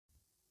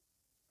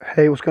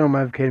Hey, what's going on,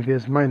 my Evercade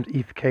viewers? My name's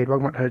Evercade.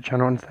 Welcome back to the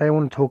channel, and today I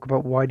want to talk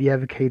about why the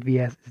Evercade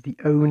VS is the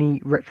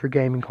only retro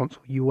gaming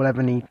console you will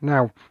ever need.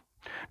 Now,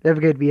 the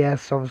Evercade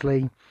VS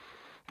obviously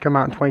came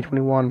out in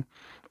 2021,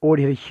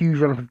 already had a huge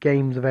run of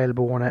games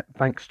available on it,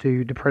 thanks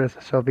to the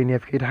predecessor being the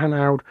Evercade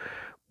handheld,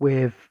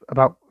 with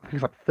about, I think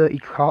it's like 30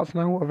 carts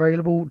now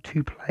available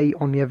to play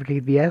on the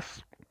Evercade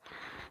VS.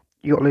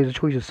 You got loads of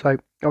choices, so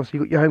obviously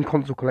you got your home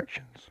console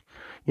collections.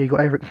 You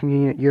got everything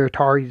from your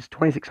Atari's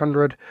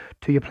 2600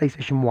 to your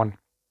PlayStation 1.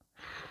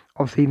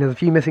 Obviously, there's a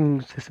few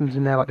missing systems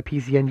in there, like the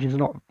PC Engine's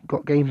not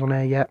got games on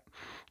there yet.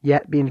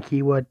 Yet being the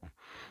keyword,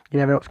 you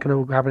never know what's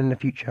going to happen in the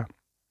future.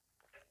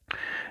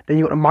 Then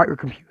you've got the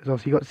microcomputers.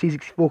 Obviously, you've got the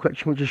C64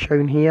 collection, which is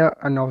shown here,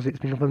 and obviously, it's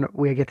been confirmed that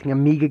we're getting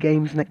Amiga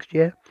games next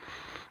year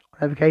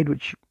on Evercade,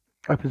 which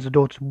opens the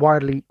door to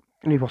widely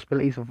new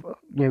possibilities of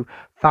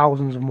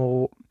thousands of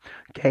more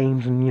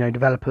games and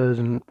developers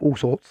and all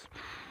sorts,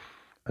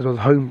 as well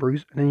as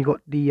homebrews. And then you've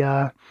got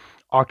the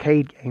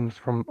arcade games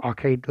from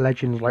arcade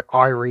legends like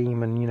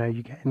Ireme, and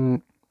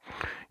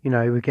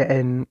we're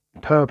getting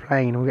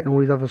Turplane, we're getting all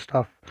these other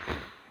stuff.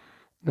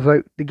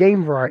 So the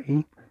game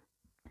variety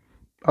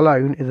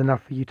alone is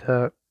enough for you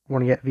to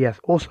want to get VS.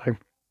 Also,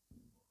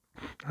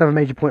 another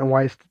major point on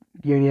why it's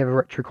the only ever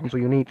retro console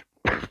you need.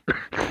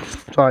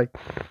 Sorry.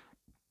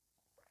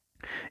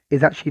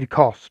 Is actually the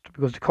cost,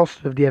 because the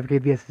cost of the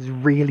Evercade VS is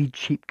really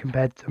cheap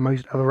compared to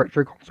most other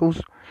retro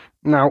consoles.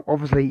 Now,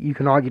 obviously, you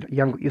can argue that you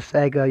haven't got your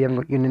Sega, you haven't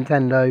got your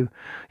Nintendo, you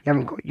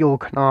haven't got your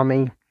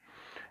Konami.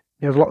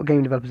 There's a lot of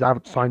game developers that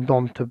haven't signed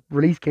on to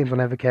release games on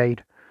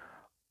Evercade,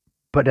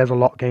 but there's a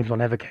lot of games on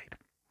Evercade.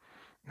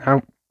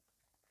 Now,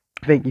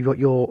 I think you've got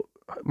your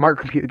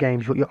microcomputer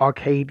games, you've got your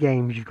arcade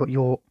games, you've got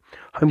your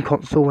home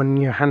console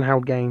and your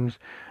handheld games,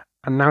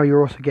 and now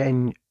you're also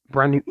getting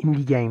brand new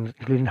indie games,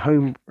 including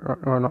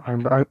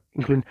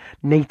including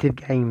native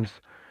games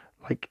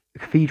like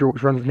Cathedral,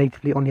 which runs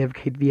natively on the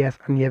Evercade VS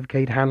and the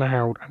Evercade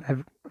handheld and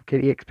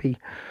Evercade EXP.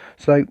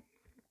 So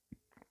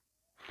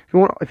if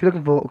you're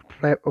looking for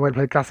a way to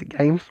play classic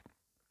games,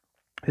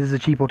 this is a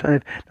cheap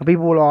alternative. Now,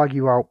 people will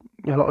argue, well,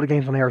 a lot of the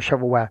games on here are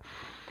shovelware.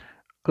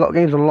 A lot of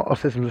games on a lot of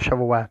systems are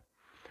shovelware,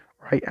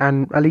 right?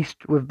 And at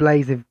least with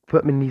Blaze, they've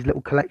put them in these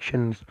little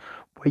collections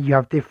where you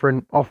have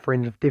different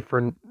offerings of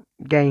different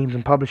games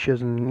and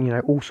publishers and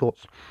all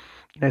sorts.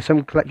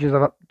 Some collections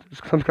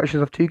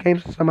have 2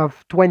 games, some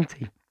have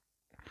 20.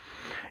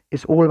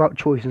 It's all about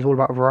choice and it's all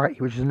about variety,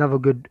 which is another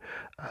good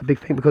big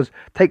thing. Because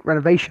take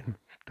Renovation,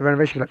 the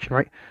Renovation collection,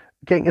 right?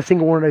 Getting a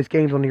single one of those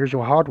games on the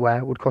original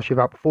hardware would cost you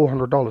about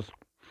 $400.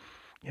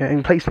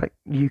 In places like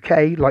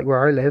UK, like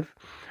where I live,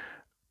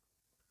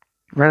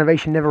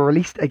 Renovation never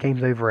released their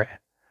games over here,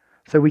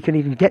 so we can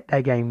even get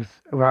their games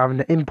without having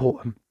to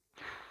import them.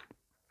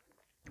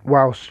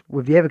 Whilst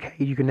with the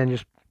Evercade, you can then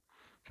just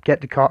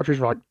get the cartridge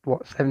for like,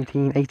 what,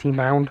 17, 18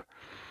 pound,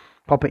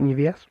 pop it in your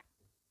VS,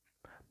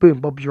 boom,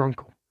 Bob's your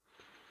uncle.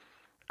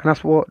 And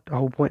that's what the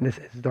whole point of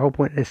this is. The whole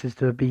point of this is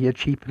to be a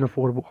cheap and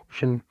affordable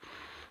option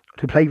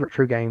to play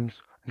retro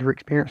games and to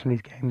experience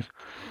these games.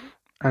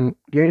 And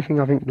the only thing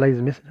I think Blaze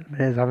is missing at the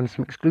minute is having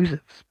some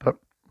exclusives, but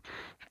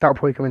that'll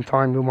probably come in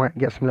time. We might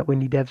get some little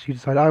indie devs who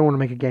decide, I want to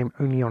make a game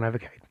only on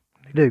Evercade.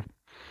 They do.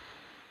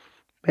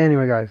 But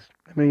anyway, guys,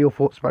 let me know your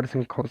thoughts about this in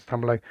the comments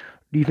down below.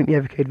 Do you think the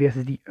Evercade VS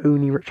is the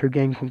only retro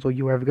game console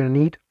you're ever going to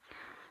need?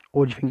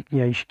 Or do you think,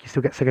 you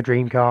still get Sega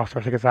Dreamcast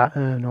or Sega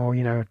Saturn or,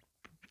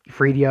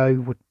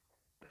 3DO,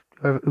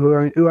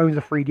 who owns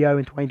a 3DO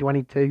in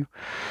 2022?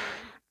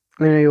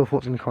 Let me know your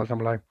thoughts in the comments down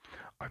below.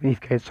 I've been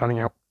Evercade signing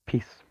out.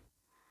 Peace.